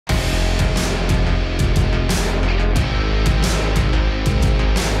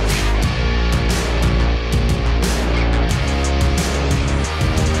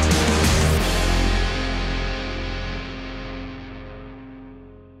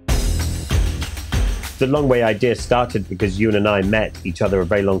The long way idea started because you and I met each other a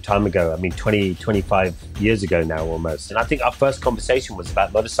very long time ago. I mean, 25 years ago now almost. And I think our first conversation was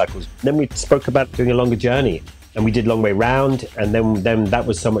about motorcycles. Then we spoke about doing a longer journey. And we did long way round, and then that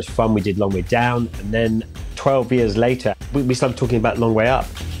was so much fun. We did long way down, and then 12 years later, we started talking about long way up.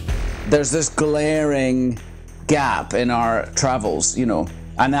 There's this glaring gap in our travels, you know,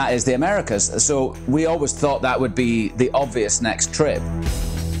 and that is the Americas. So we always thought that would be the obvious next trip.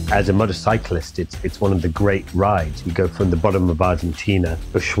 As a motorcyclist, it's one of the great rides. You go from the bottom of Argentina,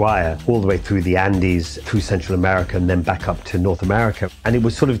 Ushuaia, all the way through the Andes, through Central America, and then back up to North America. And it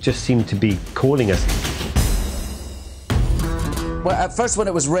was sort of just seemed to be calling us. Well, at first when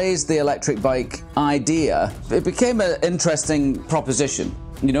it was raised, the electric bike idea, it became an interesting proposition.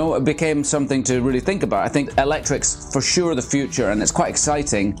 You know, it became something to really think about. I think electric's for sure the future, and it's quite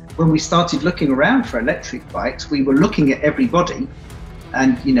exciting. When we started looking around for electric bikes, we were looking at everybody.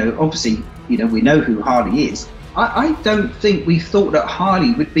 And, you know, obviously, you know, we know who Harley is. I don't think we thought that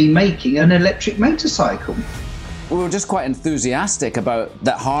Harley would be making an electric motorcycle. We were just quite enthusiastic about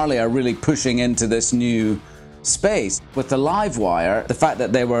that Harley are really pushing into this new space. With the Livewire, the fact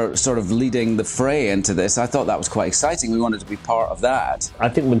that they were sort of leading the fray into this, I thought that was quite exciting. We wanted to be part of that. I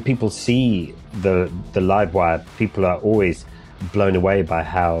think when people see the Livewire, people are always blown away by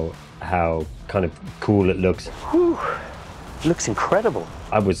how kind of cool it looks. Whew. It looks incredible.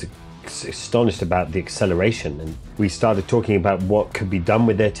 I was astonished about the acceleration, and we started talking about what could be done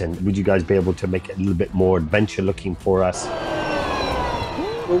with it, and would you guys be able to make it a little bit more adventure looking for us?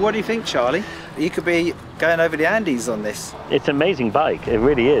 Well, what do you think, Charlie? You could be going over the Andes on this. It's an amazing bike. It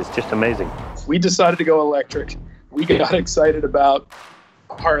really is just amazing. We decided to go electric. We got excited about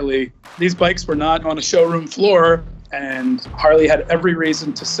Harley. These bikes were not on a showroom floor, and Harley had every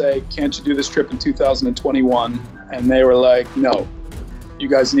reason to say, can't you do this trip in 2021? And they were like, no, you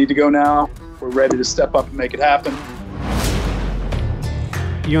guys need to go now. We're ready to step up and make it happen.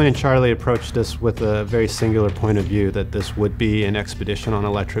 Ewan and Charlie approached us with a very singular point of view that this would be an expedition on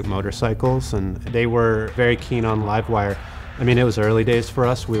electric motorcycles, and they were very keen on Livewire. I mean, it was early days for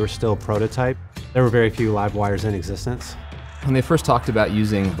us. We were still prototype. There were very few Livewires in existence. When they first talked about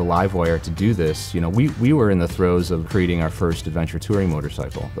using the Livewire to do this, you know, we were in the throes of creating our first adventure touring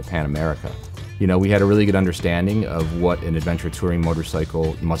motorcycle, the Pan America. You know, we had a really good understanding of what an adventure touring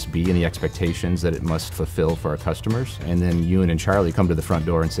motorcycle must be and the expectations that it must fulfill for our customers. And then Ewan and Charlie come to the front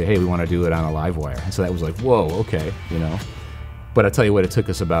door and say, hey, we want to do it on a Livewire. And so that was like, whoa, okay, you know. But I tell you what, it took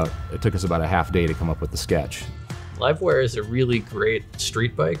us about a half day to come up with the sketch. Livewire is a really great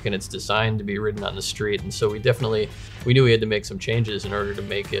street bike, and it's designed to be ridden on the street. And so we knew we had to make some changes in order to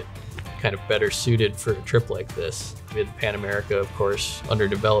make it kind of better suited for a trip like this. We had the Pan America, of course, under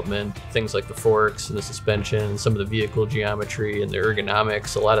development. Things like the forks and the suspension, some of the vehicle geometry and the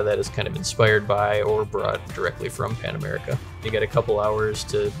ergonomics, a lot of that is kind of inspired by or brought directly from Pan America. You got a couple hours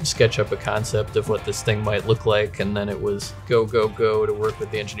to sketch up a concept of what this thing might look like, and then it was go, go, go to work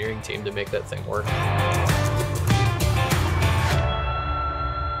with the engineering team to make that thing work.